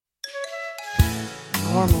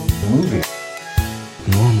Normal. Movie.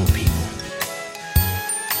 Normal people.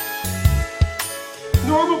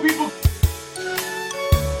 Normal people.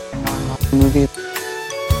 Movie.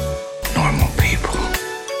 Normal people.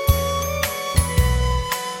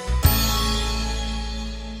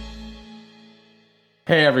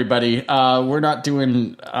 Hey everybody, we're not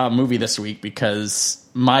doing a movie this week because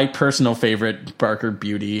my personal favorite Barker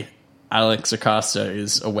Beauty, Alex Acosta,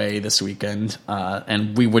 is away this weekend,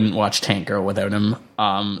 and we wouldn't watch Tank Girl without him.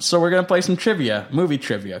 So we're going to play some trivia, movie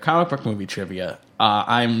trivia, comic book movie trivia.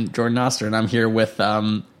 I'm Jordan Oster, and I'm here with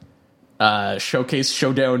Showcase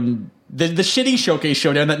Showdown, the shitty Showcase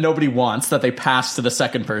Showdown that nobody wants, that they passed to the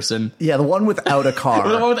second person. Yeah, the one without a car.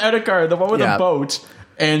 The one without a car, the one with a boat,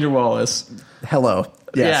 Andrew Wallace. Hello.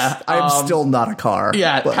 Yes, Yeah, I'm still not a car.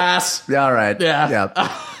 Yeah, but, pass. Yeah, all right. Yeah.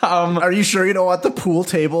 Are you sure you don't want the pool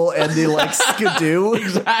table and the, skidoo?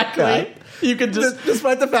 Exactly. Yeah. You can just...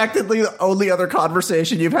 Despite the fact that the only other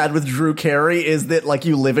conversation you've had with Drew Carey is that,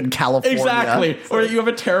 you live in California. Exactly. Or you have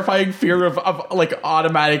a terrifying fear of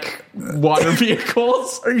automatic water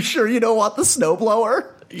vehicles. Are you sure you don't want the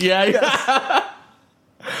snowblower? Yeah. Yes.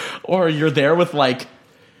 Or you're there with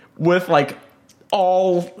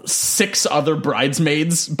all 6 other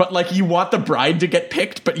bridesmaids, but you want the bride to get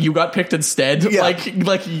picked, but you got picked instead. Yeah.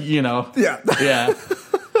 Yeah. Yeah.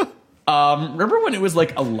 Remember when it was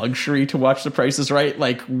a luxury to watch The Price is Right?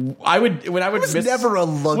 When I would never a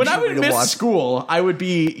luxury when I would to miss watch. school, I would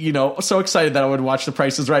be, so excited that I would watch The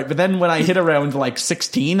Price is Right. But then when I hit around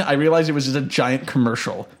 16, I realized it was just a giant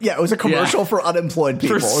commercial. Yeah, it was a commercial for unemployed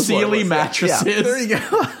people. For Sealy mattresses. Yeah, there you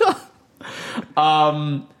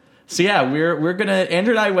go. So yeah, we're gonna.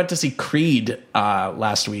 Andrew and I went to see Creed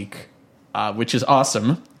last week, which is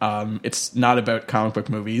awesome. It's not about comic book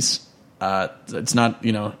movies. It's not,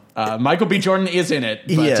 Michael B. Jordan is in it.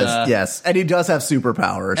 But, he is, yes, and he does have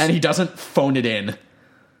superpowers, and he doesn't phone it in.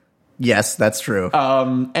 Yes, that's true.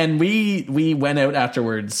 And we went out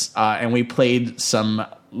afterwards, and we played some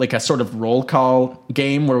a sort of roll call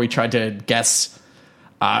game where we tried to guess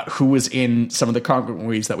who was in some of the comic book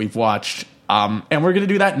movies that we've watched. And we're going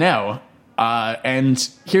to do that now. And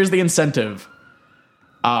here's the incentive.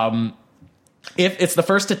 If it's the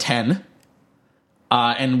first to 10,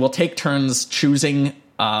 and we'll take turns choosing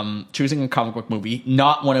a comic book movie,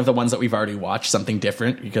 not one of the ones that we've already watched, something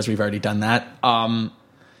different, because we've already done that.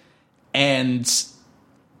 And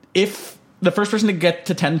if the first person to get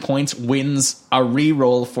to 10 points wins a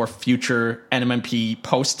re-roll for future NMMP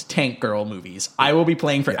post-Tank Girl movies, I will be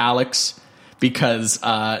playing for Alex, because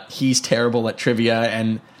he's terrible at trivia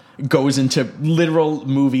and goes into literal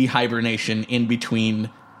movie hibernation in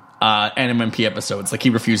between NMMP episodes.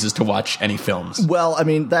 He refuses to watch any films. Well, I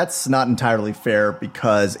mean, that's not entirely fair,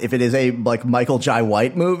 because if it is a Michael Jai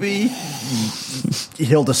White movie,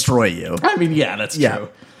 he'll destroy you. I mean, yeah, that's true.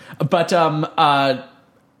 But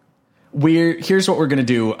here's what we're gonna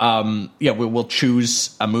do. We'll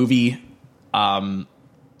choose a movie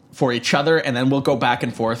for each other, and then we'll go back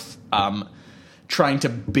and forth, trying to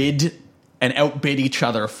bid and outbid each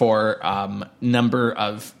other for number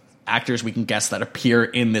of actors we can guess that appear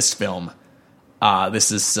in this film.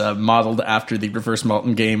 This is modeled after the Reverse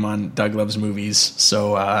Malton game on Doug Loves Movies,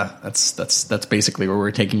 so that's basically where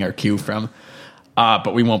we're taking our cue from.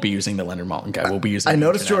 But we won't be using the Leonard Maltin guy. We'll be using. I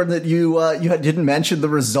noticed, Jordan, that you didn't mention the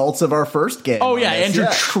results of our first game. Oh yeah, Andrew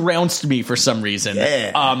trounced me for some reason.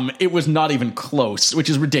 Yeah. It was not even close, which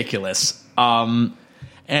is ridiculous. And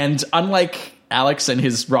unlike Alex and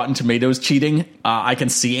his Rotten Tomatoes cheating, I can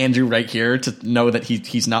see Andrew right here to know that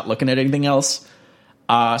he's not looking at anything else.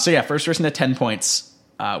 First person to 10 points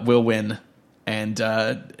will win, and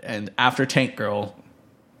after Tank Girl,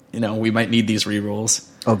 we might need these rerolls.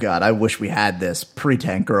 Oh God, I wish we had this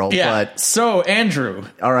pre-Tank Girl. Yeah. But So Andrew,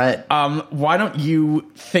 all right, why don't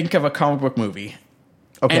you think of a comic book movie?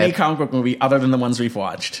 Okay. Any comic book movie other than the ones we've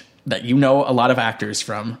watched that you know a lot of actors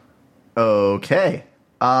from. Okay.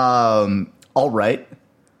 All right.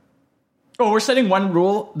 Oh, we're setting one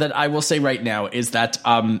rule that I will say right now is that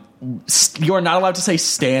you are not allowed to say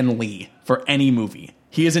Stan Lee for any movie.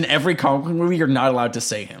 He is in every comic book movie. You're not allowed to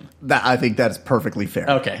say him. I think that's perfectly fair.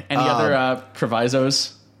 Okay. Any other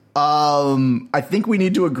provisos? I think we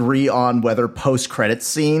need to agree on whether post-credit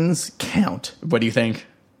scenes count. What do you think?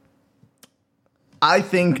 I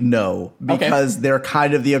think no, because they're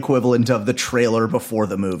kind of the equivalent of the trailer before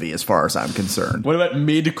the movie, as far as I'm concerned. What about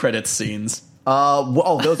mid-credit scenes?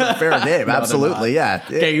 Those are fair game. No, Absolutely, yeah.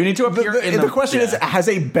 Okay, you need to appear in the question is, has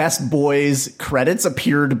a Best Boys credits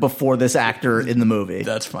appeared before this actor in the movie?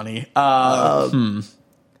 That's funny.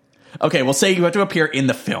 Okay, we'll say you have to appear in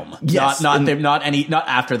the film. Yes, not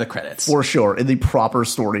after the credits. For sure, in the proper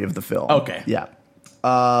story of the film. Okay. Yeah.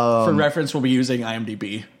 For reference, we'll be using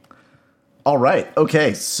IMDb. All right.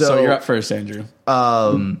 Okay. So you're up first, Andrew.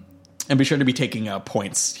 And be sure to be taking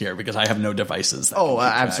points here because I have no devices. That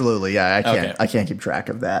absolutely. Yeah, I can't. Okay. I can't keep track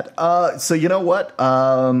of that. So you know what?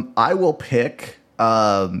 I will pick.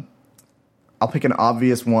 I'll pick an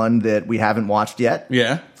obvious one that we haven't watched yet.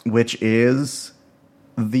 Yeah. Which is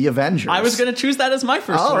The Avengers. I was going to choose that as my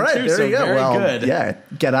first one, right, too, there so you go. Very good. Yeah,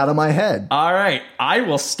 get out of my head. All right. I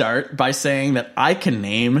will start by saying that I can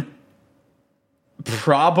name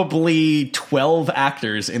probably 12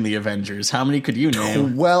 actors in The Avengers. How many could you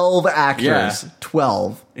name? 12 actors. Yeah.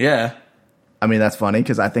 12. Yeah. I mean, that's funny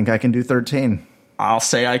because I think I can do 13. I'll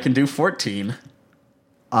say I can do 14.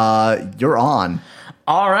 You're on.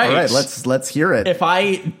 All right. Let's hear it. If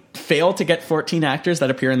I fail to get 14 actors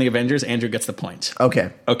that appear in The Avengers, Andrew gets the point.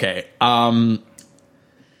 Okay.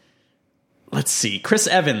 Let's see. Chris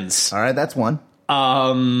Evans. All right, that's one.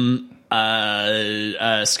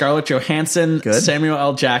 Scarlett Johansson. Good. Samuel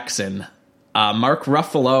L. Jackson. Mark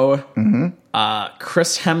Ruffalo. Mm-hmm.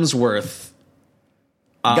 Chris Hemsworth.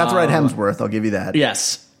 You got the right Hemsworth, I'll give you that.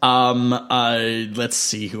 Yes. Let's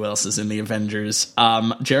see who else is in the Avengers.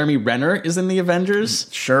 Jeremy Renner is in the Avengers.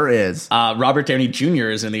 Sure is. Robert Downey Jr.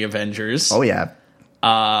 is in the Avengers. Oh yeah.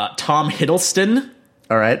 Tom Hiddleston.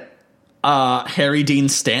 All right. Harry Dean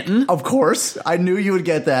Stanton. Of course. I knew you would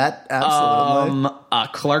get that. Absolutely.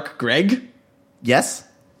 Clark Gregg. Yes.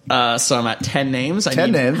 So I'm at 10 names.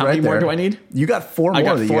 10 names. How many more do I need? You got 4 more. I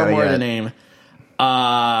got that 4 you more get. to name.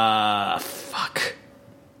 Fuck.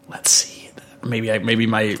 Let's see. Maybe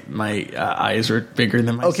my eyes are bigger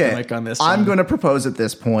than my stomach on this. I'm going to propose at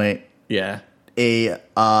this point. Yeah. A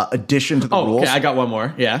addition to the rules. Okay, I got one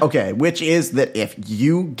more. Yeah. Okay, which is that if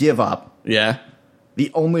you give up,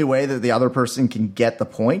 the only way that the other person can get the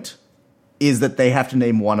point is that they have to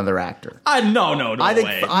name one other actor.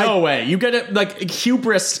 No way. You get it. Like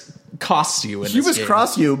hubris costs you. Hubris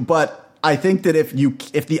costs you, but I think that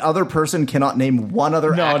if the other person cannot name one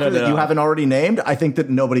other actor that you haven't already named, I think that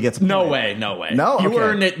nobody gets a point. No way. No, you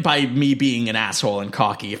earn it by me being an asshole and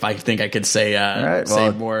cocky. If I think I could say,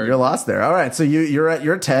 say more, you're lost there. All right, so you're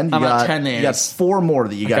at 10. I'm at 10 names. You got 4 more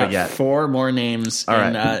that you got to get. 4 more names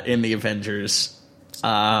in the Avengers.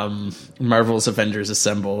 Marvel's Avengers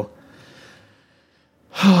Assemble.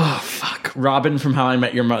 Oh fuck! Robin from How I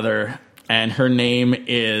Met Your Mother. And her name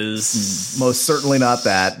is most certainly not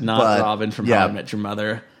that. Not Robin from How I Met Your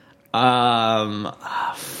Mother. Fuck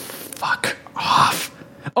off.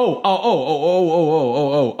 Stellan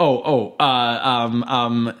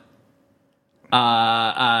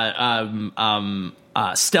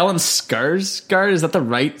Skarsgård. Is that the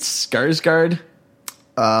right Skarsgård?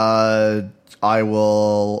 I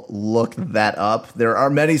will look that up. There are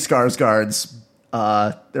many Skarsgårds.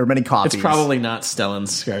 There are many copies. It's probably not Stellan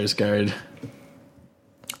Skarsgård.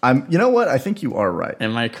 You know what? I think you are right.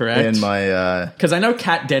 Am I correct? In my because I know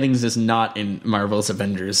Kat Dennings is not in Marvel's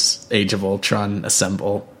Avengers: Age of Ultron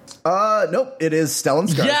Assemble. Nope. It is Stellan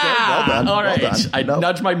Skarsgård. Yeah. Well done. All right. Well done. I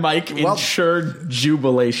nudged my mic in sure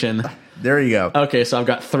jubilation. There you go. Okay, so I've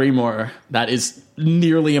got 3 more. That is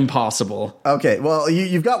nearly impossible. Okay. Well,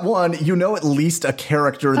 you've got one. You know at least a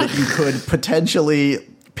character that you could potentially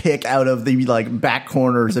pick out of the back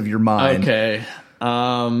corners of your mind. Okay.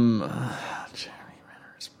 Jeremy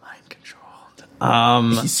Renner's mind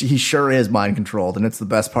controlled. He sure is mind controlled, and it's the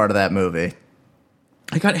best part of that movie.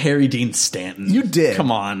 I got Harry Dean Stanton. You did.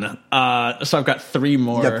 Come on. So I've got 3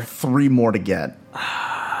 more. You got 3 more to get.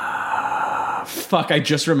 Fuck, I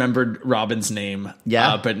just remembered Robin's name.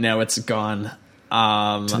 Yeah. But now it's gone.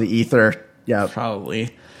 To the ether. Yeah.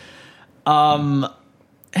 Probably.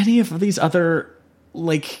 Any of these other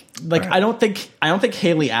right. I don't think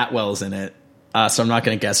Haley Atwell's in it. So I'm not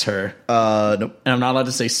going to guess her. Nope. And I'm not allowed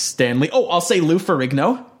to say Stanley. Oh, I'll say Lou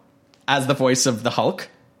Ferrigno as the voice of the Hulk.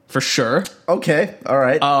 For sure. Okay. All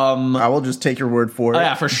right. I will just take your word for it. Oh,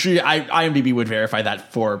 yeah, for sure. IMDb would verify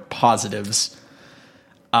that for positives.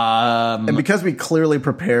 And because we clearly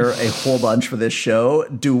prepare a whole bunch for this show,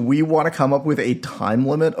 do we want to come up with a time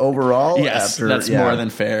limit overall? Yes, that's more than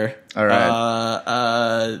fair. All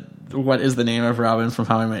right. What is the name of Robin from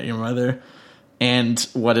How I Met Your Mother? And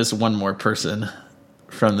what is one more person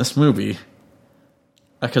from this movie?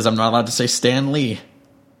 Because I'm not allowed to say Stan Lee.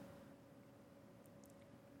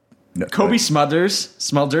 No, Kobe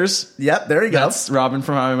Smulders. Yep, there you go. That's Robin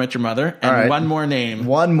from How I Met Your Mother. And one more name.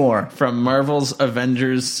 One more. From Marvel's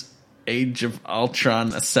Avengers Age of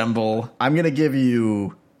Ultron Assemble. I'm going to give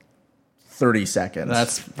you 30 seconds.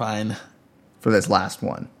 That's fine. For this last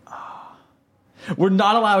one. We're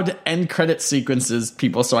not allowed to end credit sequences,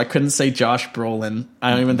 people, so I couldn't say Josh Brolin.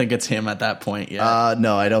 I don't even think it's him at that point yet.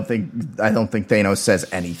 No, I don't think Thanos says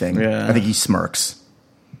anything. Yeah. I think he smirks.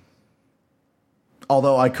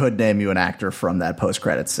 Although I could name you an actor from that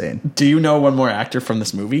post-credits scene. Do you know one more actor from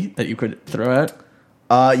this movie that you could throw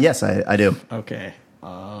out? Yes, I do. Okay.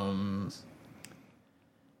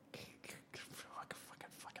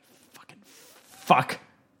 Fuck.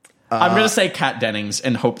 I'm going to say Kat Dennings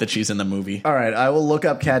and hope that she's in the movie. All right, I will look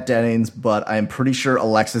up Kat Dennings, but I'm pretty sure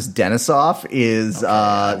Alexis Denisof is,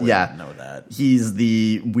 I know that. He's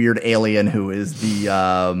the weird alien who is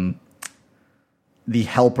the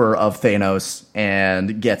helper of Thanos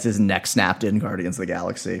and gets his neck snapped in Guardians of the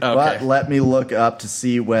Galaxy. Okay. But let me look up to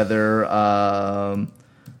see whether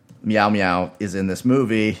Meow Meow is in this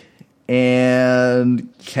movie.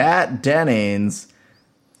 And Kat Dennings...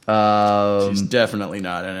 she's definitely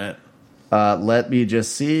not in it. Let me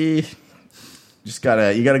just see. You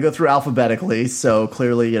gotta go through alphabetically. So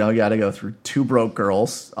clearly, you gotta go through Two Broke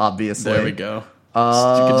Girls. Obviously, There we go.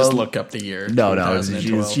 You can just look up the year. No,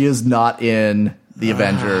 2012. she is not in the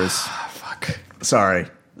Avengers. Fuck. Sorry,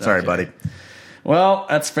 Okay. buddy. Well,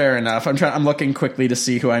 that's fair enough. I'm looking quickly to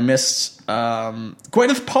see who I missed.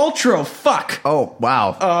 Gwyneth Paltrow. Fuck. Oh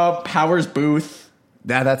wow. Powers Booth.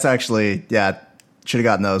 That's actually should have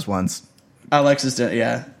gotten those ones. Alexis.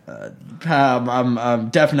 Yeah.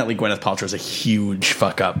 Definitely Gwyneth Paltrow's a huge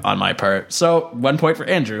fuck up on my part. So 1 point for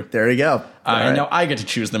Andrew. There you go. I know I get to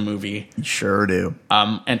choose the movie. You sure do.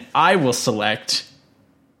 And I will select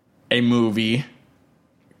a movie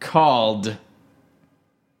called.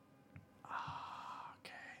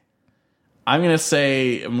 I'm going to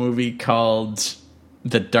say a movie called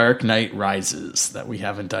The Dark Knight Rises that we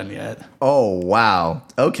haven't done yet. Oh wow.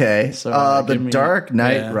 Okay. So, The give me- Dark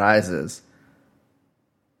Knight yeah. Rises.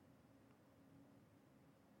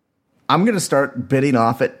 I'm gonna start bidding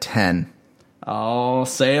off at 10. I'll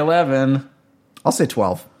say 11. I'll say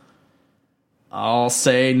 12. I'll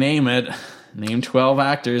say name it. Name 12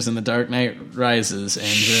 actors in The Dark Knight Rises,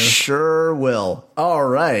 Andrew. Sure will. All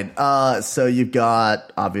right. So you've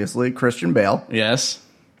got, obviously, Christian Bale. Yes.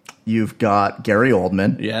 You've got Gary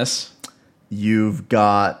Oldman. Yes. You've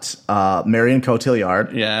got Marion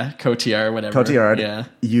Cotillard. Yeah. Cotillard, whatever. Cotillard. Yeah.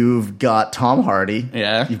 You've got Tom Hardy.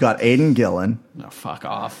 Yeah. You've got Aidan Gillen. No, fuck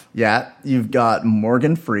off. Yeah. You've got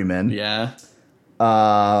Morgan Freeman. Yeah.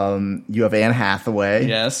 You have Anne Hathaway.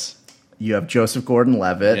 Yes. You have Joseph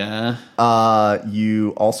Gordon-Levitt. Yeah.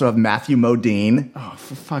 You also have Matthew Modine Oh,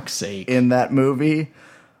 for fuck's sake. in that movie.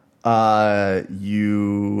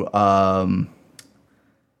 You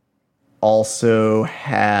also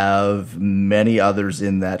have many others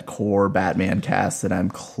in that core Batman cast that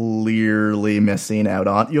I'm clearly missing out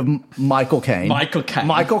on. You have Michael Caine. Michael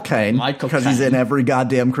Caine. Because he's in every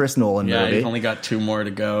goddamn Chris Nolan Yeah, movie. you've only got 2 more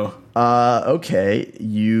to go. Okay,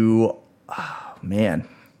 man.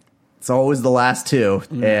 It's always the last 2,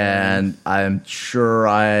 and I'm sure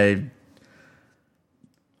I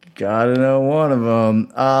gotta know one of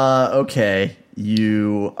them. Okay,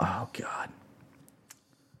 oh god.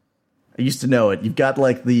 I used to know it. You've got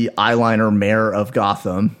like the eyeliner mayor of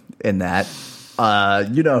Gotham in that.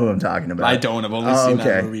 You know who I'm talking about. I don't. I've only seen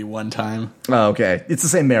that movie one time. Oh, okay. It's the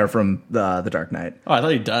same mayor from the Dark Knight. Oh, I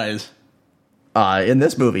thought he dies. In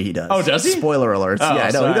this movie, he does. Oh, does he? Spoiler alerts. Oh, yeah,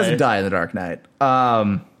 no, sorry. he doesn't die in The Dark Knight.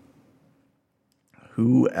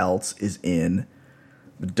 Who else is in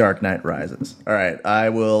The Dark Knight Rises? All right, I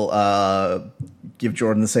will give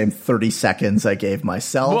Jordan the same 30 seconds I gave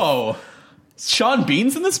myself. Whoa. Sean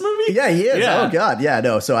Bean's in this movie? Yeah, he is. Yeah. Oh, God. Yeah,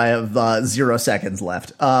 no, so I have 0 seconds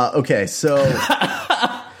left. Okay, so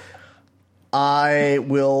I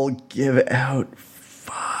will give out...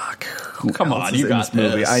 Fuck. Who Come else on, is you in got this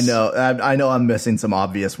movie? this. I know I'm missing some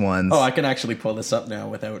obvious ones. Oh, I can actually pull this up now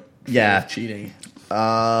without fear Yeah. of cheating.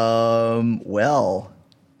 Well,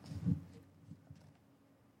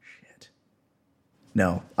 shit.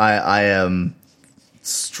 No, I am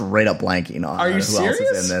straight up blanking on Are you who else serious?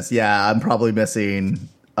 is in this. Yeah, I'm probably missing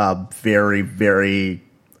very, very.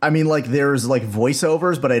 I mean, like there's like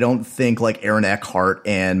voiceovers, but I don't think like Aaron Eckhart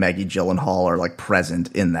and Maggie Gyllenhaal are like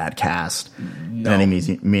present in that cast in any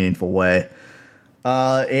meaningful way.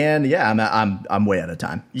 And yeah, I'm way out of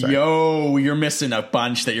time. Sorry. Yo, you're missing a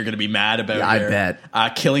bunch that you're going to be mad about. Yeah, I here. bet.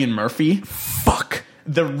 Cillian Murphy. Fuck.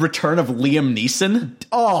 The return of Liam Neeson.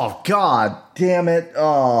 Oh God, damn it!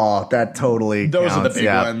 Oh, that totally. Those are the counts. big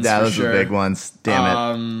yeah, ones, Yeah, for those are sure. the big ones.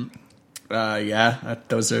 Damn it! Yeah,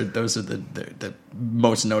 those are the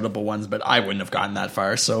most notable ones, but I wouldn't have gotten that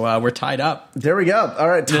far. So we're tied up. There we go. All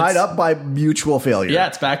right, tied up by mutual failure. Yeah,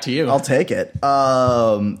 it's back to you. I'll take it.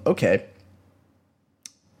 Okay.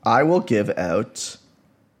 I will give out.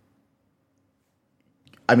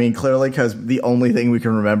 I mean, clearly, because the only thing we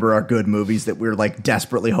can remember are good movies that we're like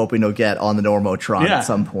desperately hoping to get on the Normotron at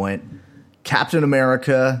some point. Captain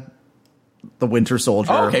America, The Winter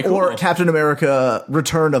Soldier, or Captain America: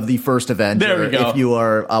 Return of the First Avenger. There we go. If you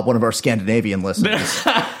are one of our Scandinavian listeners.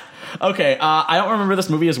 Okay, I don't remember this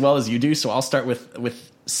movie as well as you do, so I'll start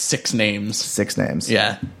with 6 names. 6 names.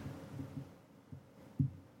 Yeah.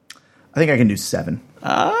 I think I can do 7.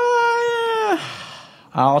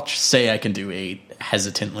 I'll say I can do 8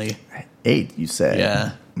 hesitantly. 8, you say?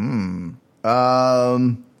 Yeah.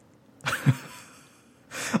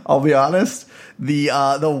 I'll be honest.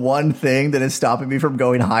 The one thing that is stopping me from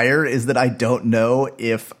going higher is that I don't know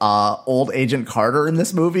if old Agent Carter in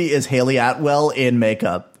this movie is Haley Atwell in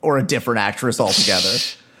makeup or a different actress altogether.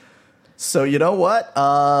 So you know what?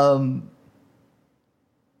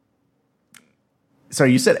 So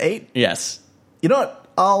you said 8? Yes. You know what?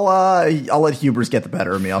 I'll let Hubers get the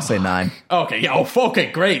better of me. I'll say 9. Okay. Yeah.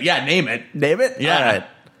 Okay. Great. Yeah. Name it. Name it? Yeah. All right.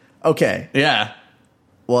 Okay. Yeah.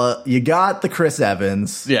 Well, you got the Chris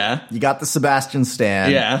Evans. Yeah. You got the Sebastian Stan.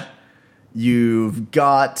 Yeah. You've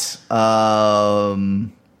got well,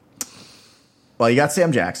 you got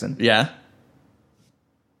Sam Jackson. Yeah.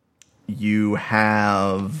 You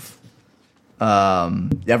have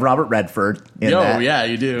Robert Redford in that. Yeah,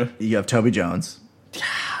 you do. You have Toby Jones.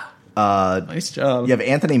 Nice job. You have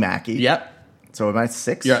Anthony Mackie. Yep. So am I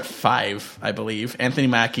 6? You're at 5, I believe. Anthony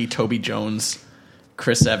Mackie, Toby Jones,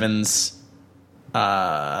 Chris Evans,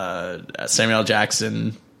 Samuel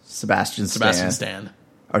Jackson, Sebastian Stan.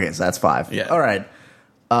 Okay, so that's 5. Yeah. All right.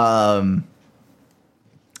 Oh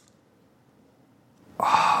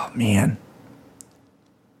man.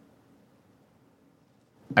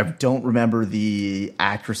 I don't remember the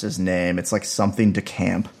actress's name. It's like something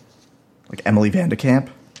DeCamp. Like Emily Van de Camp.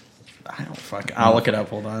 I don't fuck. I'll look it up.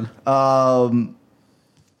 Hold on.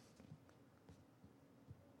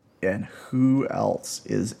 And who else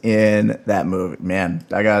is in that movie? Man,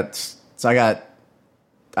 I have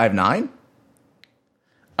 9?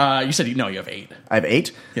 You said you have 8. I have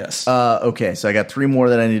 8? Yes. Okay, so I got 3 more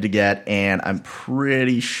that I need to get, and I'm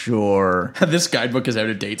pretty sure. This guidebook is out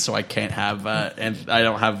of date, so I can't have, and I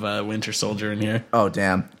don't have Winter Soldier in here. Oh,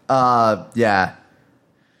 damn. Yeah.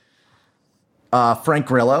 Frank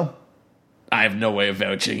Grillo. I have no way of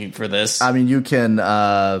vouching for this. I mean, you can.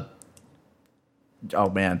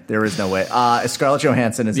 Oh man, there is no way. Scarlett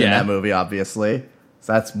Johansson is in that movie, obviously.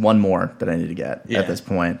 So that's 1 more that I need to get at this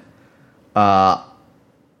point.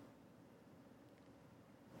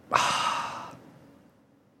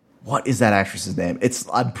 What is that actress's name?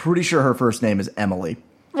 I'm pretty sure her first name is Emily.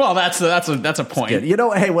 Well, that's a point. Good. You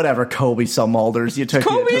know, hey, whatever. Kobe Smulders. You took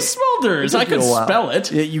Kobe Smulders. I could spell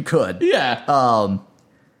it. Yeah, you could. Yeah.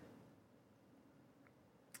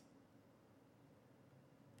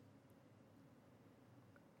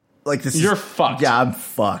 Like this, you're fucked. Yeah, I'm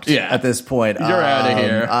fucked. Yeah. At this point, you're out of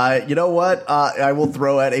here. You know what? I will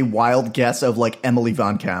throw out a wild guess of like Emily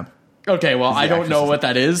Von Camp. Okay, well, I don't know what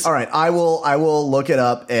that is. All right, I will look it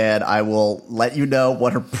up and I will let you know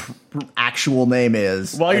what her actual name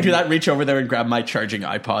is. While you do that, reach over there and grab my charging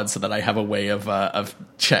iPod so that I have a way of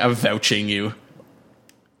vouching you.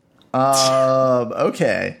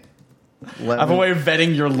 Okay. I have a way of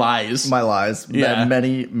vetting your lies. My lies. Yeah.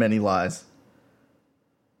 Many, many lies.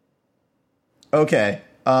 Okay.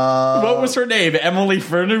 What was her name? Emily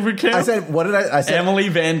Van Camp? I said, what did I say? Emily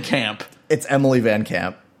Van Camp. It's Emily Van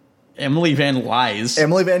Camp. Emily Van Lies.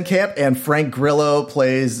 Emily Van Camp, and Frank Grillo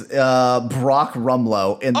plays Brock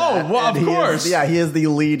Rumlow in that. Oh, well, of course. He is the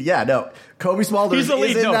lead. Yeah, no. Kobe Smulders is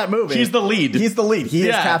in that movie. He's the lead. He's the lead. He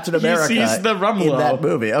is Captain America. He's the Rumlow in that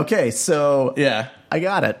movie. Okay, so yeah, I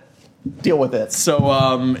got it. Deal with it.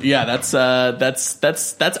 So yeah, that's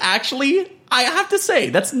actually, I have to say,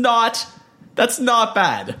 that's not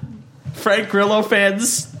bad. Frank Grillo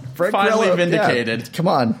fans finally vindicated. Yeah. Come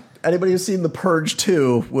on. Anybody who's seen The Purge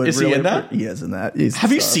 2 would Is he in that? He is in that.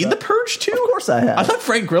 Have you seen The Purge 2? Of course I have. I thought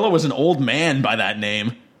Frank Grillo was an old man by that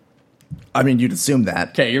name. I mean, you'd assume that.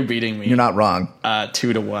 Okay, you're beating me. You're not wrong.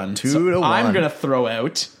 2-1. 2-1. I'm going to throw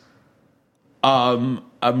out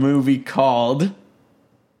a movie called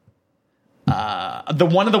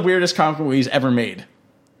one of the weirdest comic movies ever made.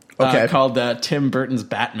 Okay. Called Tim Burton's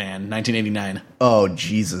Batman, 1989. Oh,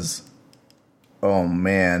 Jesus. Oh,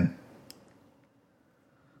 man.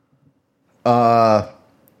 I'm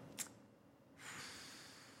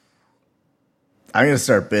going to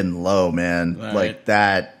start bidding low, man. All like right.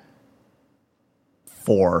 that.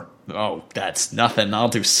 4. Oh, that's nothing. I'll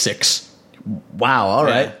do 6. Wow. All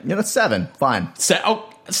right. Yeah. You know, 7. Fine.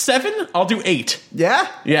 7? I'll do 8. Yeah?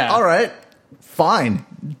 Yeah. All right. Fine.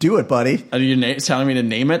 Do it, buddy. Are you telling me to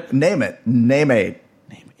name it? Name it. Name 8.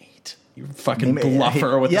 Name 8. You fucking Name 8.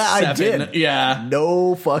 bluffer with Yeah, the 7. I did. Yeah.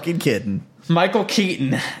 No fucking kidding. Michael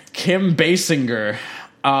Keaton, Kim Basinger,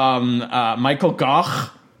 Michael Gough,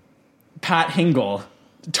 Pat Hingle,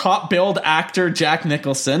 top billed actor Jack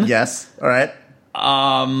Nicholson. Yes. All right.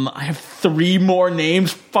 I have 3 more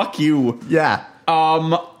names. Fuck you. Yeah.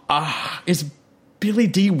 Is Billy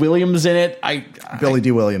D. Williams in it? Billy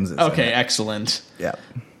D. Williams is in Okay, it. excellent. Yeah.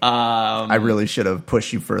 I really should have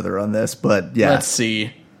pushed you further on this, but yeah. Let's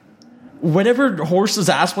see. Whatever horse's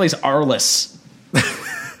ass plays Arliss.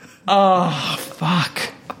 Oh,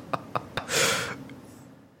 fuck.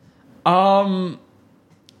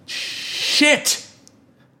 Shit.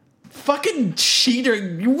 Fucking cheater.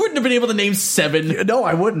 You wouldn't have been able to name 7. No,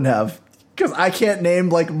 I wouldn't have. Because I can't name,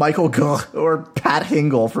 like, Michael Gull or Pat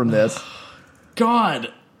Hingle from this.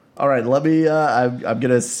 God. All right, let me, I'm going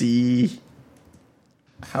to see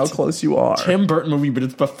how close you are. Tim Burton movie, but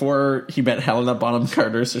it's before he met Helena Bonham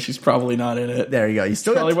Carter, so she's probably not in it. There you go. You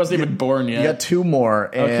still Probably got, wasn't even born yet. You got 2 more,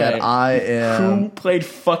 and Okay. I am... Who played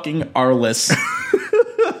fucking Arliss?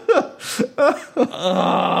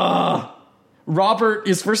 Robert,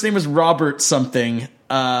 his first name is Robert something.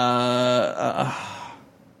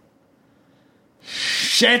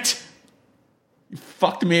 Shit! You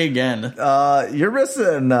fucked me again. You're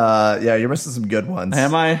missing, you're missing some good ones.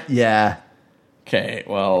 Am I? Yeah. Okay,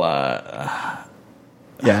 well,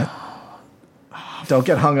 Yeah. Don't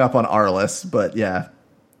get hung up on Arliss, but yeah.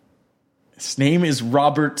 his name is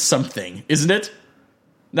Robert something, isn't it?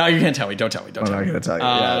 No, you can't tell me. Don't tell me. Don't I'm tell not me. going to tell you.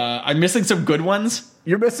 Yeah. I'm missing some good ones.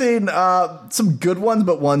 You're missing some good ones,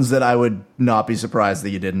 but ones that I would not be surprised that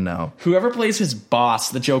you didn't know. Whoever plays his boss,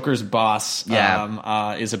 the Joker's boss,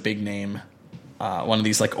 Yeah. is a big name. One of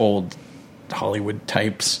these like old Hollywood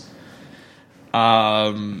types.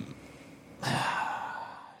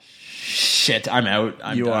 Shit, I'm out.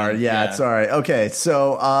 I'm You done. are, yeah, it's all right. Okay,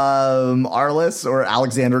 so Arliss or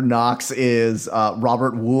Alexander Knox is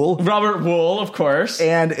Robert Wool, Robert Wool, of course.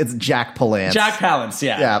 and it's Jack Palance. Jack Palance,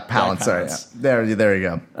 yeah. Yeah, Jack Palance. Sorry, yeah. There you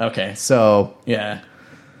go. Okay, So yeah.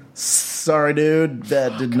 sorry, dude,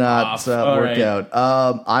 that did not off. All work right.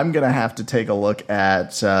 out. I'm gonna have to take a look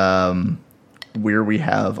at where we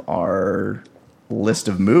have our list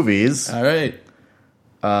of movies. All right.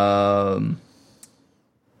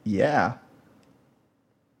 Yeah.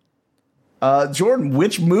 Jordan,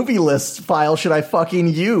 which movie list file should I fucking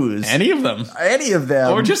use? Any of them. Any of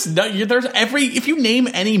them. Or just, there's if you name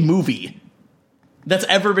any movie that's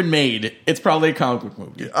ever been made, it's probably a comic book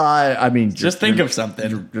movie. I mean, Just think of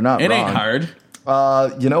something. You're not It wrong. ain't hard.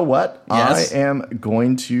 You know what? Yes. I am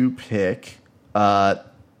going to pick The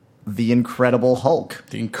Incredible Hulk.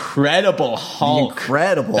 The Incredible Hulk.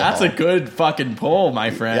 Incredible That's Hulk. a good fucking poll, my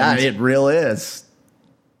friend. Yeah, it really is.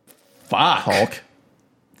 Fuck. Hulk.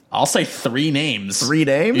 I'll say 3 names. 3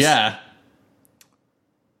 names? Yeah.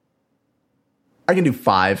 I can do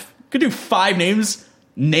 5. Could do 5 names.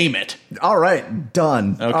 Name it. All right,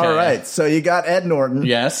 done. Okay. All right, so you got Ed Norton.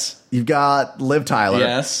 Yes. You've got Liv Tyler.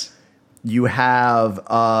 Yes. You have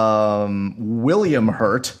William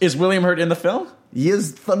Hurt. Is William Hurt in the film? He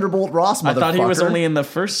is Thunderbolt Ross, motherfucker. I thought he was only in the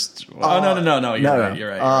first. Oh, no. You're right.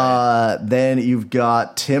 You're right. Then you've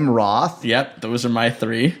got Tim Roth. Yep. Those are my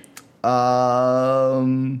 3. Oh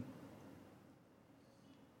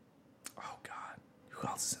God, who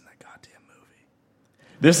else is in that goddamn movie?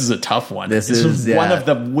 This is a tough one. This is is, one yeah. of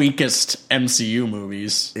the weakest MCU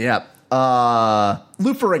movies. Yep.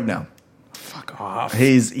 Lou Ferrigno. Fuck off.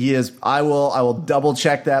 He is. I will double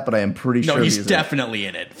check that, but I am pretty No, sure he's in it. definitely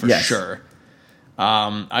in it for Yes. sure.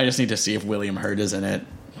 I just need to see if William Hurt is in it.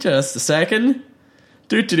 Just a second.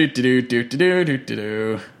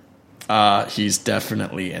 He's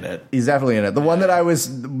definitely in it. He's definitely in it. The one that I was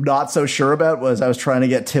not so sure about was I was trying to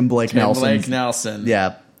get Tim Blake Nelson. Blake Nelson.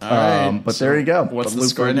 Yeah. All right. But there you go. What's But the Lou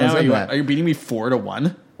score Ferrigno's now? in that. Are you beating me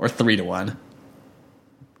 4-1 or 3-1? I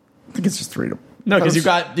think it's just 3 to. No, because you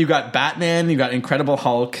got Batman, you got Incredible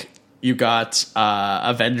Hulk, you got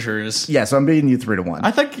Avengers. Yeah, so I'm beating you 3 to 1.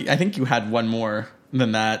 I think you had one more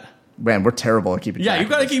than that. Man, we're terrible at keeping Yeah, track you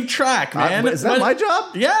got to of this. keep track, man. Is that my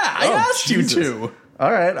job? Yeah, I Oh, asked Jesus. you to.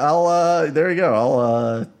 All right, I'll there you go.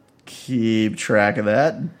 I'll keep track of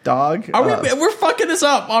that, dog. We're fucking this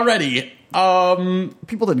up already.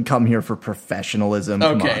 People didn't come here for professionalism.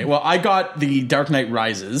 Come Okay, on. well, I got the Dark Knight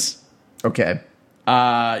Rises. Okay.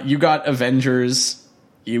 You got Avengers.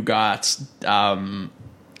 You got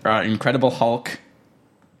Incredible Hulk.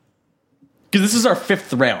 Because this is our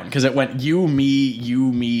 5th round. Because it went you,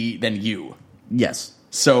 me, then you. Yes.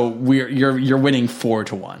 So you're winning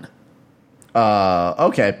 4-1.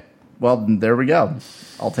 Okay. Well, there we go.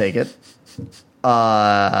 I'll take it.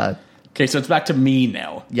 Okay, so it's back to me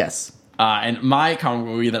now. Yes. And my comic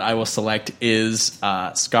movie that I will select is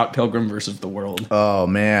Scott Pilgrim versus the World. Oh,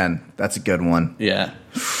 man. That's a good one. Yeah.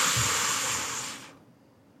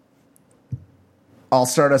 I'll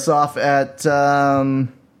start us off at 5.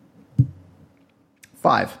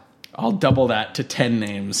 I'll double that to 10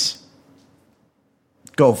 names.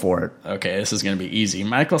 Go for it. Okay, this is going to be easy.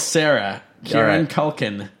 Michael Cera, Kieran right.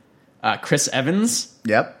 Culkin, Chris Evans,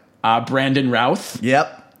 Yep. Brandon Routh.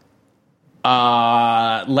 Yep.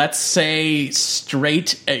 Let's say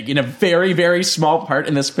straight in a very, very small part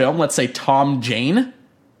in this film. Let's say Tom Jane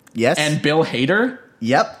Yes. and Bill Hader.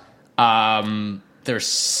 Yep. There's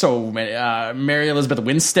so many. Mary Elizabeth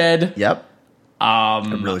Winstead. Yep. I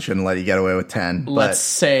really shouldn't let you get away with 10. Let's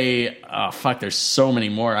say, there's so many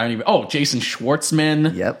more. I don't even. Oh, Jason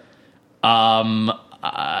Schwartzman. Yep.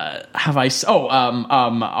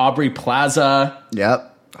 Aubrey Plaza. Yep.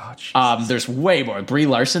 Oh, jeez. There's way more. Brie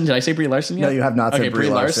Larson. Did I say Brie Larson yet? No, you have not said Brie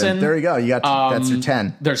Larson. There you go. You got that's your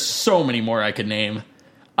 10. There's so many more I could name.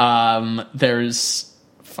 There's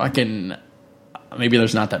fucking. Maybe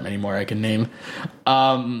there's not that many more I can name.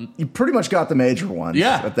 You pretty much got the major ones.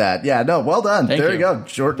 Yeah. With that. Yeah. No. Well done. Thank there you. Go,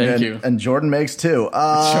 Jordan. Thank and, you. And Jordan makes 2.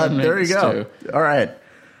 There you go. All right.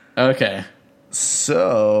 Okay.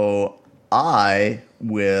 So I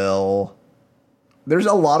will. There's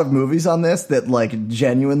a lot of movies on this that, like,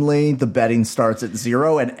 genuinely the betting starts at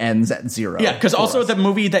 0 and ends at 0. Yeah, because also the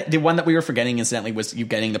movie the one that we were forgetting incidentally was you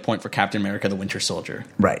getting the point for Captain America: The Winter Soldier.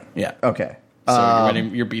 Right. Yeah. Okay. So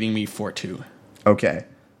you're beating me 4-2. Okay.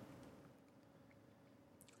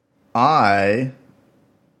 I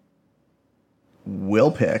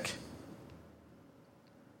will pick.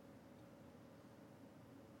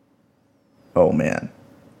 Oh, man.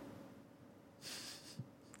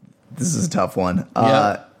 This is a tough one.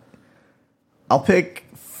 Yeah. I'll pick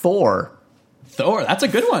Thor. Thor, that's a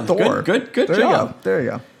good one. Thor. Good There job. you go. There you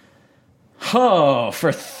go. Oh,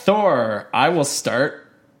 for Thor, I will start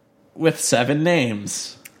with 7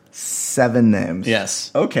 names. 7 names.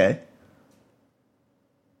 Yes. Okay.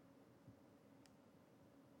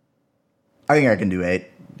 I think I can do 8.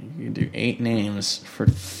 You can do 8 names for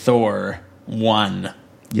Thor 1.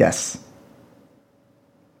 Yes.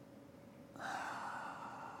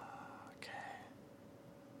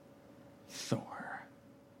 Thor.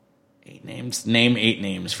 8 names. Name 8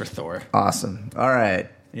 names for Thor. Awesome. All right.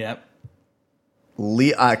 Yep.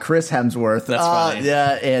 Chris Hemsworth. That's fine.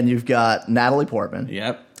 Yeah, and you've got Natalie Portman.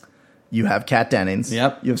 Yep. You have Kat Dennings.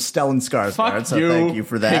 Yep. You have Stellan Skarsgård. Fuck so you, thank you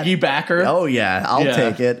for that. piggybacker. Oh yeah, I'll Yeah.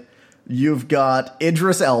 take it. You've got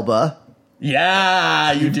Idris Elba.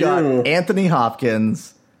 Yeah, you You've do. got Anthony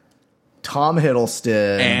Hopkins, Tom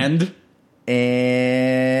Hiddleston,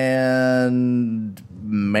 and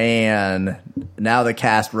man, now the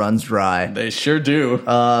cast runs dry. They sure do.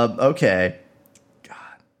 Okay. God.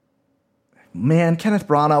 Man, Kenneth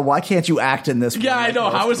Branagh, why can't you act in this? Yeah, one I like know.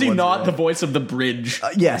 most How of is he ones not are? the voice of the bridge?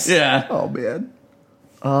 Yes. Yeah. Oh man.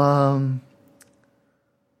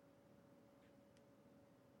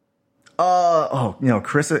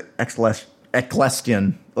 Chris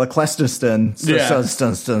Eccleston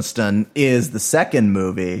is the second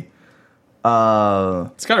movie. It's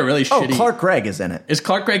got a really shitty. Clark Gregg is in it. Is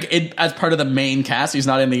Clark Gregg as part of the main cast? He's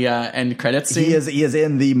not in the end credits scene? He is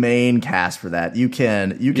in the main cast for that. You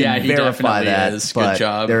can Yeah, he verify definitely that. is. but Good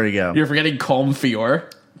job. There you go. You're forgetting Colm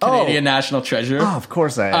Feore, Canadian national treasure. Oh, of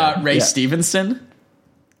course I am. Ray Yeah. Stevenson.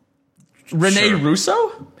 Renee Sure. Russo,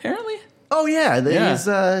 apparently. Oh yeah,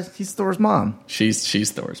 Yeah. he's Thor's mom. She's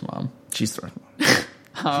Thor's mom. She's Thor's mom. He's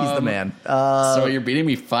the man. So you're beating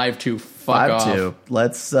me 5-2. Fuck off. 5-2.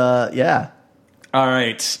 Let's yeah. All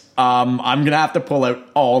right. I'm gonna have to pull out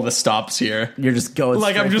all the stops here. You're just going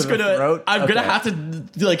Like I'm straight just to the gonna throat? I'm gonna Okay. have to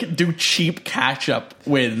like do cheap catch up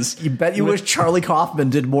wins. You bet you wish Charlie Kaufman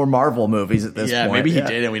did more Marvel movies at this Yeah, point. maybe he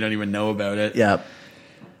did and we don't even know about it. Yeah.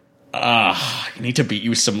 I need to beat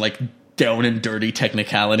you some like down and dirty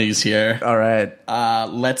technicalities here. All right.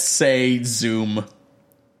 Let's say Zoom.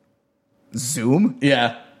 Zoom?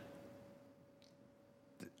 Yeah.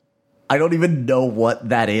 I don't even know what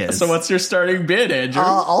that is. So what's your starting bid, Andrew?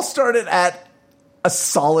 I'll start it at a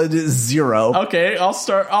solid 0. Okay, I'll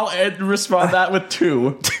respond that with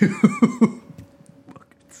 2.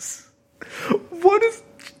 What is...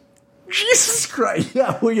 Jesus Christ.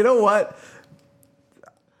 Yeah, well, you know what?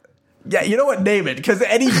 Yeah, you know what? Name it. Because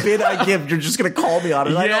any bid I give, you're just going to call me on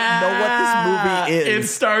it. I don't know what this movie It is.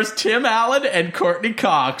 stars Tim Allen and Courtney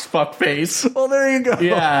Cox, fuckface. Well, there you go.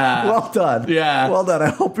 Yeah. Well done. Yeah. Well done. I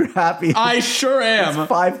hope you're happy. I sure am.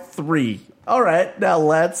 It's 5-3. All right, now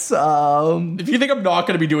let's. If you think I'm not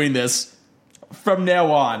going to be doing this from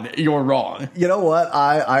now on, you're wrong. You know what?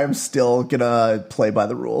 I am still gonna play by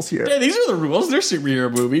the rules here. Hey, these are the rules. They're superhero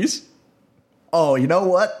movies. Oh, you know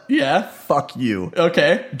what? Yeah. Fuck you.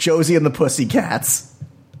 Okay. Josie and the Pussycats.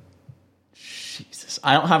 Jesus.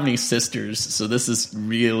 I don't have any sisters, so this is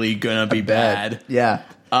really going to be bad. Yeah.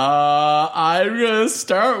 I'm going to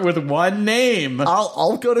start with one name.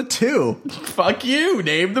 I'll go to 2. Fuck you.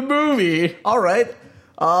 Name the movie. All right.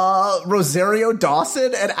 Rosario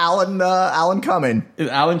Dawson and Alan Cumming. Is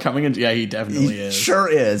Alan Cumming? Yeah, he definitely He is. sure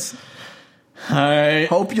is. All right.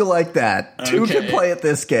 Hope you like that. 2 Okay. can play at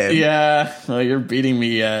this game. Yeah. Well, you're beating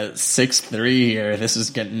me 6-3 here. This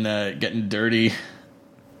is getting dirty.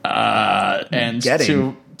 And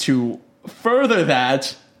to further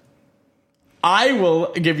that, I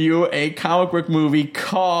will give you a comic book movie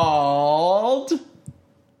called...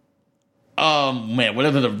 man, what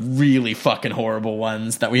are the really fucking horrible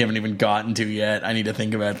ones that we haven't even gotten to yet? I need to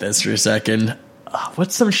think about this for a second.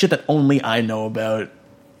 What's some shit that only I know about?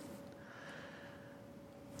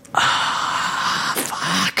 Fuck.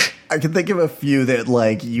 I can think of a few that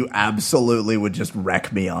like you absolutely would just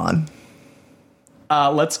wreck me on.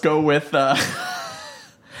 Let's go with...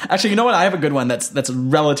 Actually, you know what? I have a good one that's a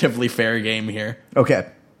relatively fair game here. Okay.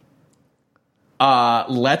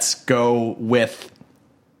 Let's go with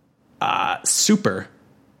Super.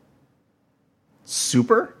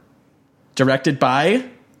 Super? Directed by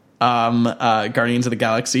Guardians of the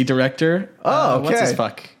Galaxy director. Oh, okay. What's his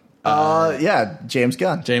fuck? Yeah, James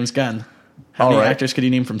Gunn. James Gunn. How All many right. actors could you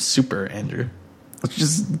name from Super, Andrew? Let's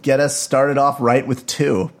just get us started off right with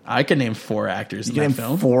 2. I could name 4 actors in You can that name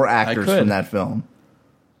film. 4 I actors could. from that film.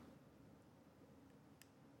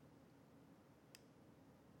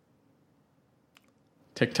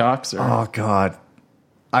 TikToks or... Oh God,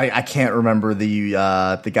 I can't remember the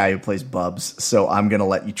guy who plays Bubs, so I'm gonna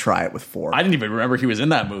let you try it with 4. I didn't even remember he was in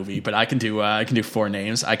that movie, but I can do 4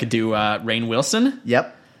 names. I could do Rainn Wilson,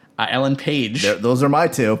 Yep, Ellen Page, those are my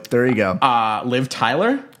 2. There you go. Liv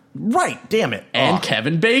Tyler, Right, damn it, and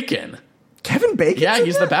Kevin Bacon. Kevin Bacon. Yeah,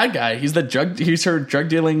 he's the bad guy. He's her drug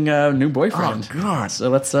dealing new boyfriend. Oh, God. So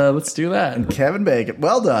let's do that. Kevin Bacon.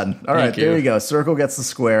 Well done. All right, Thank you. there you go. Circle gets the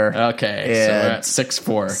square. Okay, so we're at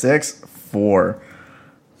 6-4. 6-4.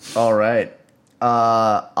 All right.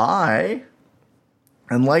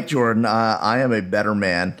 And like Jordan, I am a better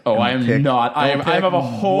man. Oh, I am not. I have a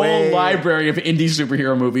whole library of indie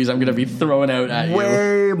superhero movies I'm going to be throwing out at you.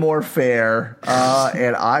 Way more fair.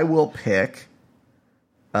 And I will pick.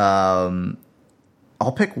 I'll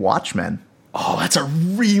pick Watchmen. Oh, that's a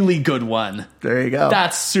really good one. There you go.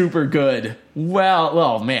 That's super good. Well,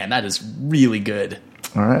 oh man, that is really good.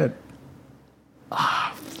 All right.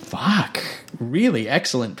 Fuck. Really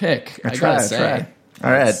excellent pick. I Try. gotta say.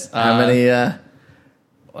 All right. How many?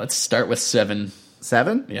 Let's start with 7.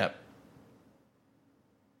 7? Yep.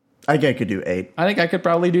 I think I could do 8. I think I could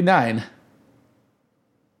probably do 9.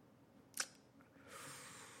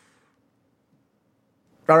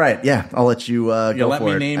 All right. Yeah, I'll let you go You let for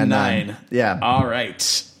me it. name And 9. Yeah. All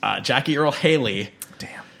right. Jackie Earl Haley.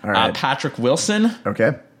 Damn. All right. Patrick Wilson.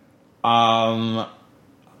 Okay. Carla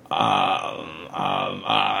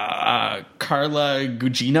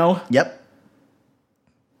Gugino. Yep.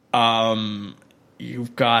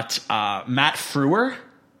 You've got Matt Frewer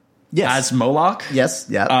Yes. as Moloch. Yes.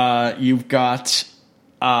 Yeah. You've got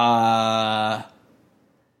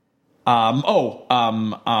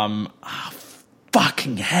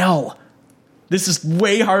fucking hell. This is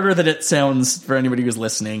way harder than it sounds for anybody who's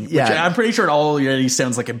listening. Yeah. Which I'm pretty sure it already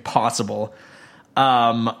sounds like impossible. Did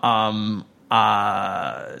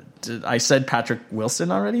I said Patrick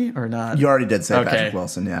Wilson already or not? You already did say Okay. Patrick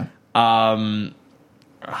Wilson. Yeah.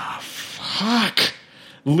 Fuck.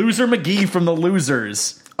 Loser McGee from The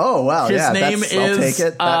Losers. Oh wow. His yeah. name I'll is take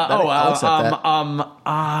it. I'll accept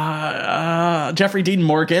that. Jeffrey Dean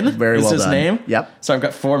Morgan. Very is well his done. name. Yep. So I've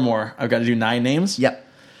got 4 more. I've got to do 9 names. Yep.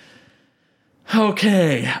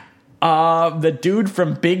 Okay. The dude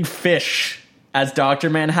from Big Fish as Dr.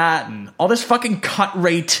 Manhattan. All this fucking cut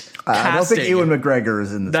rate casting. I don't think Ewan McGregor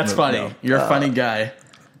is in this. That's movie, funny. no. You're a funny guy.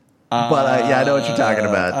 But yeah, I know what you're talking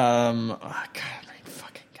about. Oh, God,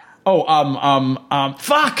 fucking God. Oh,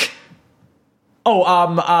 fuck. Oh,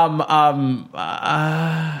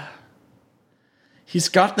 he's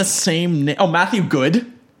got the same name. Oh, Matthew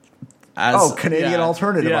Good. Canadian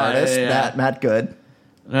alternative artist, yeah. Matt Good.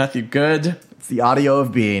 Matthew Good. It's the audio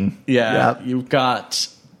of being. Yeah, Yep. you've got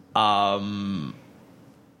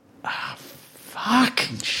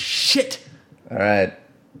fucking shit. All right.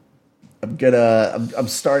 I'm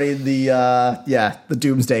starting the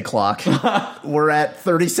Doomsday Clock. We're at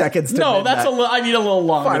 30 seconds to No, midnight. I need a little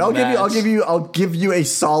longer. Fine, I'll give you a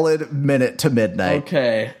solid minute to midnight.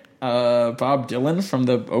 Okay. Bob Dylan from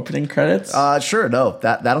the opening credits. Sure, no,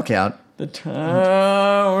 that'll count. The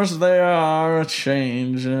times they are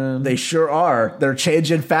changing. They sure are. They're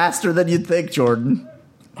changing faster than you'd think, Jordan.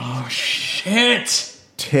 Oh shit!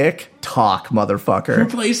 Tick tock, motherfucker. Who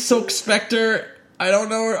plays Silk Spectre? I don't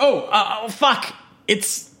know. Oh, fuck!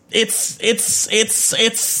 It's third.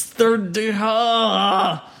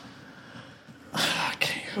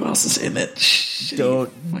 Okay, who else is in it?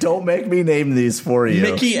 Don't make me name these for you.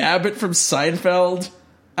 Mickey Abbott from Seinfeld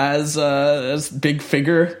as Big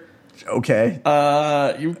Figure. Okay.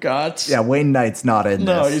 You've got Wayne Knight's not in this.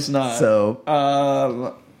 No, he's not. So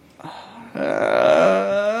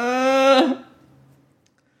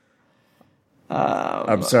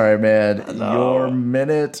I'm sorry, man. No. Your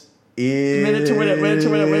minute is Minute to win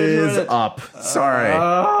it. up. Sorry.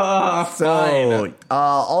 Fine.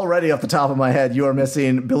 Already off the top of my head, you are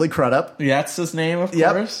missing Billy Crudup. That's his name, of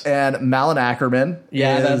Yep, course. and Malin Ackerman.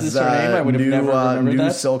 Yeah, that's his name. I would have never remembered new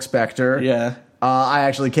that. Silk Spectre. Yeah. I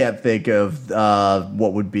actually can't think of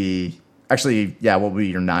what would be what would be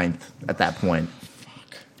your ninth at that point.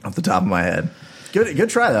 Off the top of my head. Good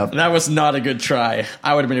try though. That was not a good try.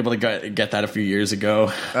 I would have been able to get that a few years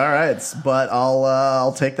ago. All right, but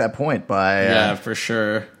I'll take that point by Yeah, for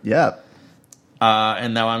sure. yeah.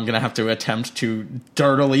 And now I'm going to have to attempt to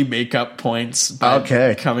dirtily make up points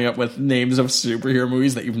by coming up with names of superhero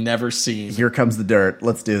movies that you've never seen. Here comes the dirt.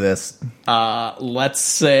 Let's do this. Let's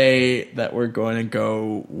say that we're going to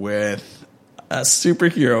go with a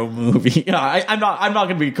superhero movie. I'm not going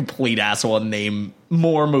to be a complete asshole and name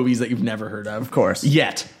more movies that you've never heard of. Of course.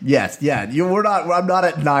 Yet. Yes, yeah. I'm not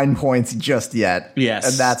at 9 points just yet. Yes.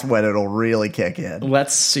 And that's when it'll really kick in.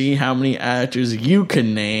 Let's see how many actors you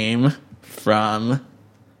can name from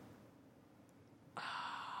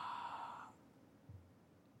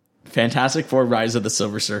Fantastic Four: Rise of the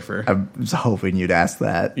Silver Surfer. I was hoping you'd ask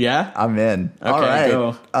that. Yeah? I'm in. Okay, all right.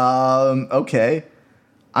 go. Okay.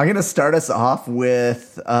 I'm going to start us off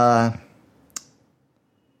with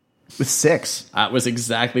 6. That was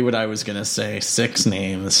exactly what I was going to say. 6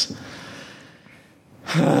 names.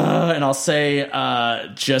 And I'll say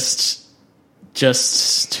just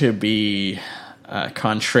to be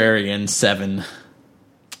contrarian, 7.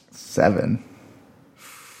 7.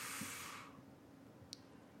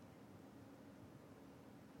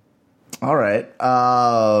 All right.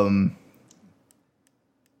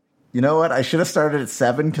 You know what? I should have started at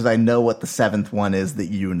 7 because I know what the 7th one is that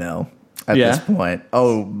you know at this point.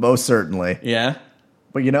 Oh, most certainly. Yeah?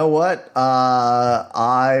 But you know what?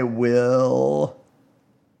 I will...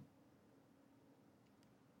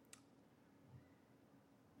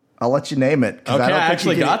 I'll let you name it. Okay, I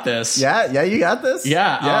actually got this. Yeah, you got this?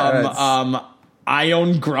 Yeah,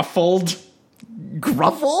 Ione Gruffald.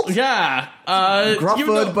 Gruffald? Yeah.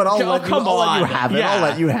 Gruffald, but I'll let you have it. Yeah. I'll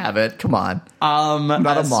let you have it. Come on.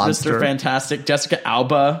 Not a monster. Mr. Fantastic, Jessica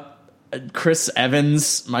Alba, Chris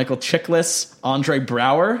Evans, Michael Chiklis, Andre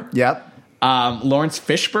Braugher, Yep. Lawrence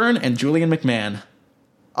Fishburne, and Julian McMahon.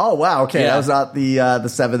 Oh, wow. Okay, Yeah. that was not the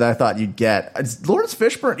 7 that I thought you'd get. It's Lawrence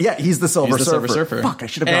Fishburne. Yeah, he's the Silver Surfer. Fuck, I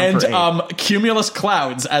should have gone for 8. And Cumulus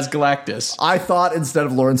Clouds as Galactus. I thought instead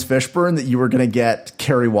of Lawrence Fishburne that you were going to get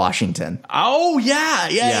Kerry Washington. Oh, yeah,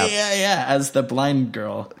 as the blind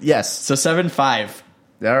girl. Yes. So 7-5.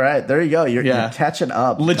 All right, there you go. You're catching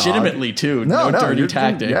up. Legitimately, dog. too. No, dirty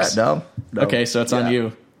tactics. Yeah, no. Okay, so it's on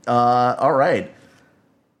you. All right.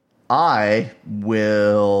 I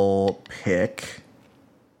will pick...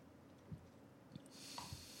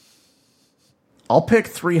 I'll pick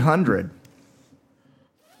 300.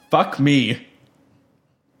 Fuck me.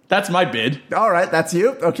 That's my bid. All right, that's you.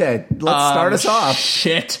 Okay, let's start us off.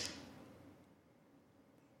 Shit.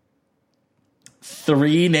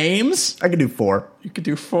 3 names? I can do 4. You could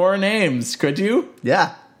do 4 names, could you?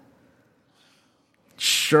 Yeah.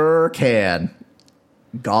 Sure can.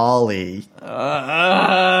 Golly.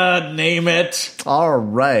 Name it. All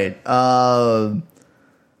right.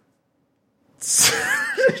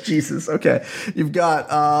 Jesus. Okay. You've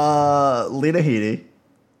got Lena Headey.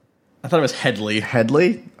 I thought it was Headley.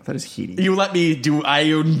 Headley? I thought it was Headey. You let me do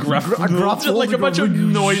Ione Gruffald, like a bunch of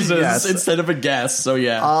noises instead of a guess, so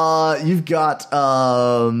yeah. You've got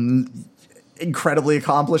incredibly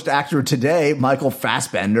accomplished actor today, Michael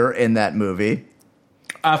Fassbender, in that movie.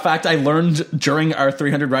 In fact, I learned during our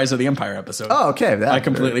 300 Rise of the Empire episode. Oh, okay. I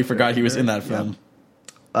completely forgot he was in that film.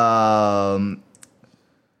 Yeah.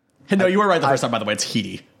 No, you were right the first time, by the way. It's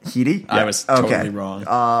Headey. Heedy? I was totally wrong.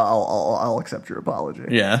 I'll accept your apology.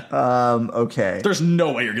 Yeah. Okay. There's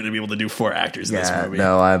no way you're going to be able to do 4 actors in this movie.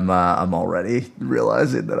 No, I'm already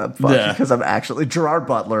realizing that I'm fucked because I'm actually Gerard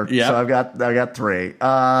Butler. Yeah. So I've got 3.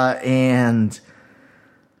 And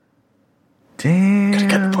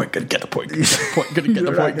damn. Gotta get the point.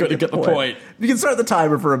 Gotta get the point. You can start the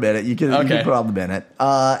timer for a minute. You can put on the minute.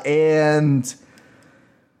 And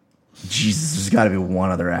Jesus, there's got to be one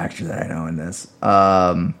other actor that I know in this.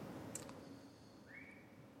 God.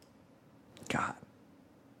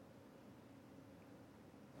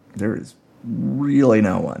 There is really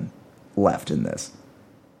no one left in this.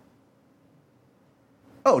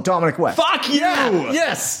 Oh, Dominic West. Fuck you!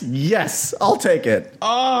 Yes, I'll take it.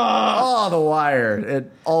 Oh, The Wire.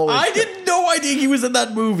 It always. I had no idea he was in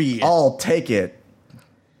that movie. I'll take it.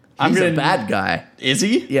 He's a bad guy. Is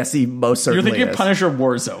he? Yes, he most certainly You're thinking is. Punisher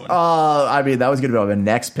Warzone. I mean, that was going to be my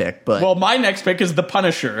next pick, but well, my next pick is The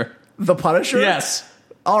Punisher. The Punisher? Yes.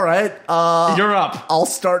 All right. You're up. I'll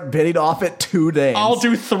start bidding off at 2 names. I'll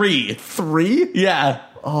do 3. 3? Yeah.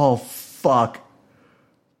 Oh, fuck.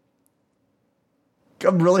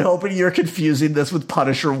 I'm really hoping you're confusing this with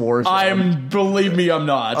Punisher Warzone. Believe me, I'm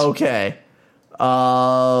not. Okay.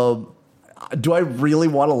 Do I really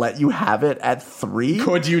want to let you have it at 3?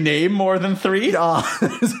 Could you name more than 3?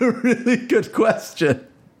 That's a really good question.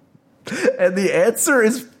 And the answer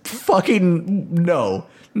is fucking no.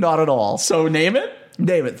 Not at all. So name it?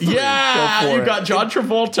 Name it. 3. Yeah, Go for you've it. got John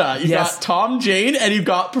Travolta, you've got Tom Jane, and you've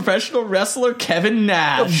got professional wrestler Kevin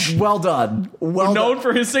Nash. Well done. Known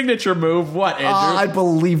for his signature move, what, Andrew? I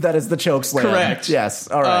believe that is the choke slam. Correct.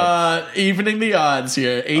 Yes. All right. Evening the odds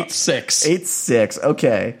here. 8-6. 8-6.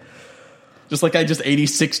 Okay. Just like I just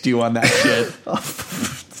 86'd you on that shit.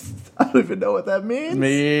 I don't even know what that means.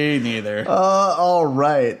 Me neither. All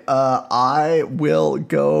right. I will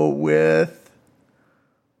go with.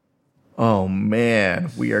 Oh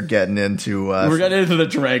man, we are getting into. We're getting into the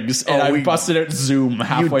dregs, and I busted out Zoom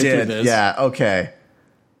halfway through this. Yeah. Okay.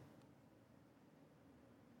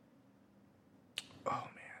 Oh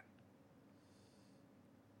man.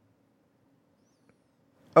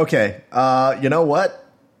 Okay. You know what?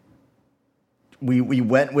 We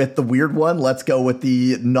went with the weird one. Let's go with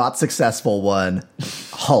the not successful one.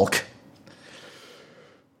 Hulk.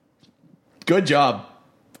 Good job.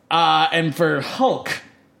 And for Hulk,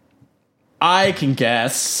 I can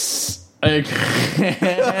guess a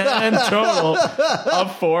total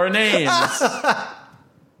of 4 names.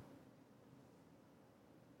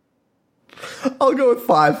 I'll go with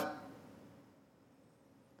 5.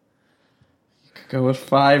 Go with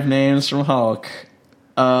 5 names from Hulk.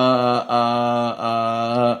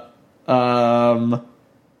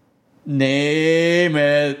 Name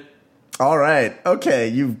it. All right. Okay,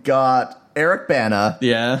 you've got Eric Bana.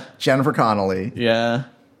 Yeah. Jennifer Connelly. Yeah.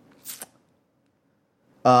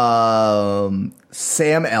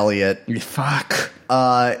 Sam Elliott. Fuck.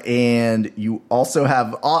 And you also have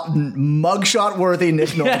mugshot worthy Nick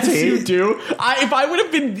Nolte. Yes, you do. If I would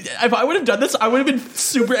have done this, I would have been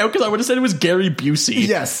super out because I would have said it was Gary Busey.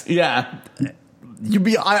 Yes. Yeah.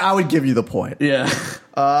 I would give you the point. Yeah.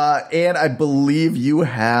 And I believe you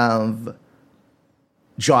have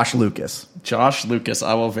Josh Lucas. Josh Lucas.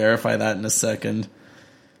 I will verify that in a second.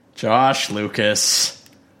 Josh Lucas.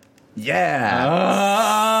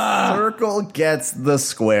 Yeah. Circle gets the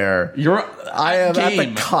square. I am game. at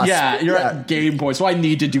the cusp. Yeah, you're at game point, so I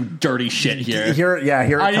need to do dirty shit here. Here it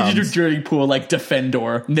I comes. need to do dirty pool like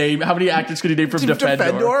Defendor. Name how many actors could you name from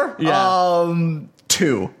Defendor? Yeah.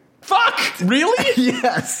 2. Fuck! Really?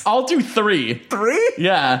 Yes. I'll do 3. 3?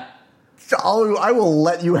 Yeah. I will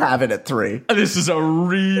let you have it at 3. This is a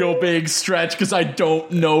real big stretch because I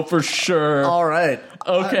don't know for sure. All right.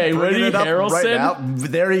 Okay, Woody Harrelson. Right now.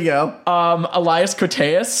 There you go. Elias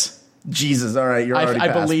Koteas. Jesus, all right, you're already I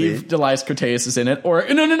past believe me. Elias Koteas is in it. Or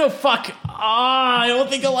no, fuck. I don't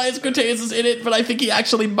think Elias Koteas is in it, but I think he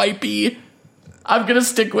actually might be. I'm gonna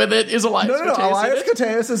stick with it. Is Elias Koteas Elias in it?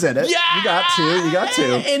 Koteas is in it. Yeah! You got two.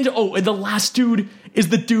 And the last dude is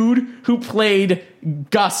the dude who played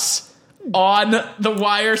Gus on The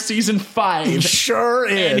Wire season 5. He sure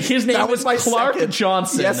is. And his name is Clark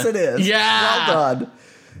Johnson. Yes, it is. Yeah. Well done.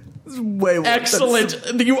 This is way worse.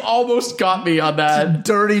 Excellent. You almost got me on that.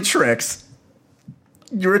 Dirty tricks.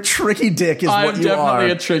 You're a tricky dick is what you are. I'm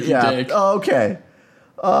definitely a tricky dick. Okay.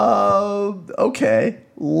 Okay.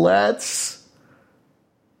 Let's...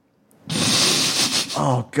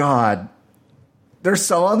 Oh, God. There's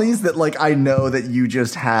some on these that, like, I know that you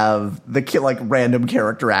just have the random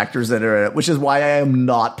character actors that are in it, which is why I am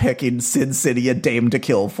not picking Sin City: A Dame to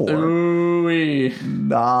Kill For. Ooh-wee.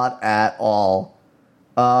 Not at all.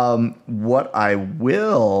 What I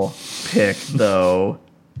will pick, though,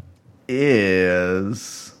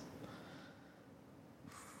 is...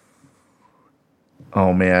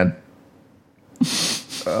 Oh, man.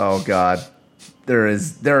 Oh, God.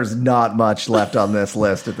 There's not much left on this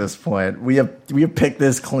list at this point. We have picked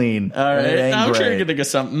this clean. All right. I'm sure you can think of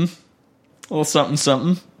something. A little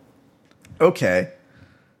something. Okay.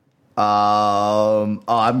 You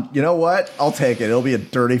know what? I'll take it. It'll be a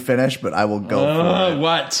dirty finish, but I will go for it.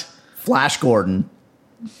 What? Flash Gordon.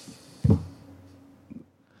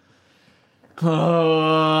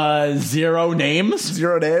 Zero names?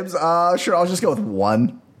 Zero names? Sure, I'll just go with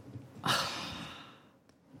one.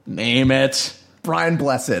 Name it. Brian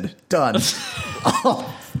Blessed. Done.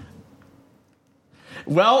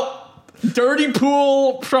 Well, Dirty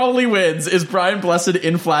Pool probably wins. Is Brian Blessed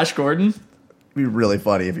in Flash Gordon? It'd be really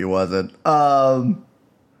funny if he wasn't.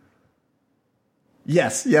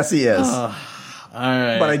 Yes, he is. All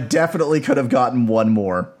right. But I definitely could have gotten one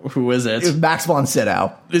more. Who is it? It was Max von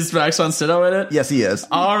Sydow. Is Max von Sydow in it? Yes, he is.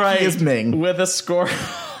 All right. He is Ming. With a score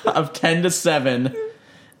of 10-7,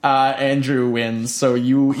 Andrew wins. So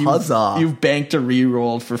you've banked a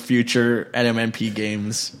reroll for future NMNP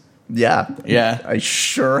games. Yeah. I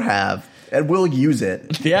sure have. And we'll use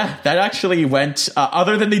it. Yeah, that actually went,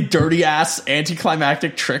 other than the dirty-ass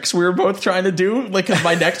anticlimactic tricks we were both trying to do, like,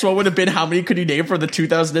 my next one would have been how many could you name for the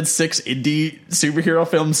 2006 indie superhero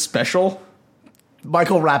film special?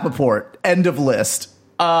 Michael Rappaport. End of list.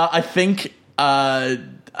 I think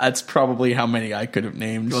that's probably how many I could have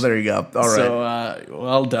named. Well, there you go. All right. So,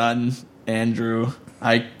 well done, Andrew.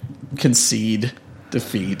 I concede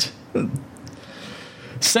defeat.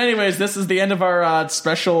 So anyways, this is the end of our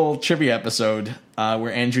special trivia episode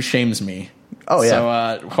where Andrew shames me. Oh,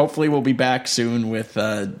 yeah. So hopefully we'll be back soon with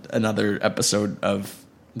another episode of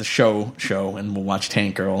the show, and we'll watch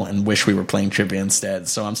Tank Girl and wish we were playing trivia instead.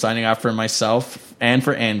 So I'm signing off for myself and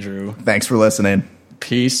for Andrew. Thanks for listening.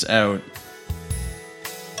 Peace out.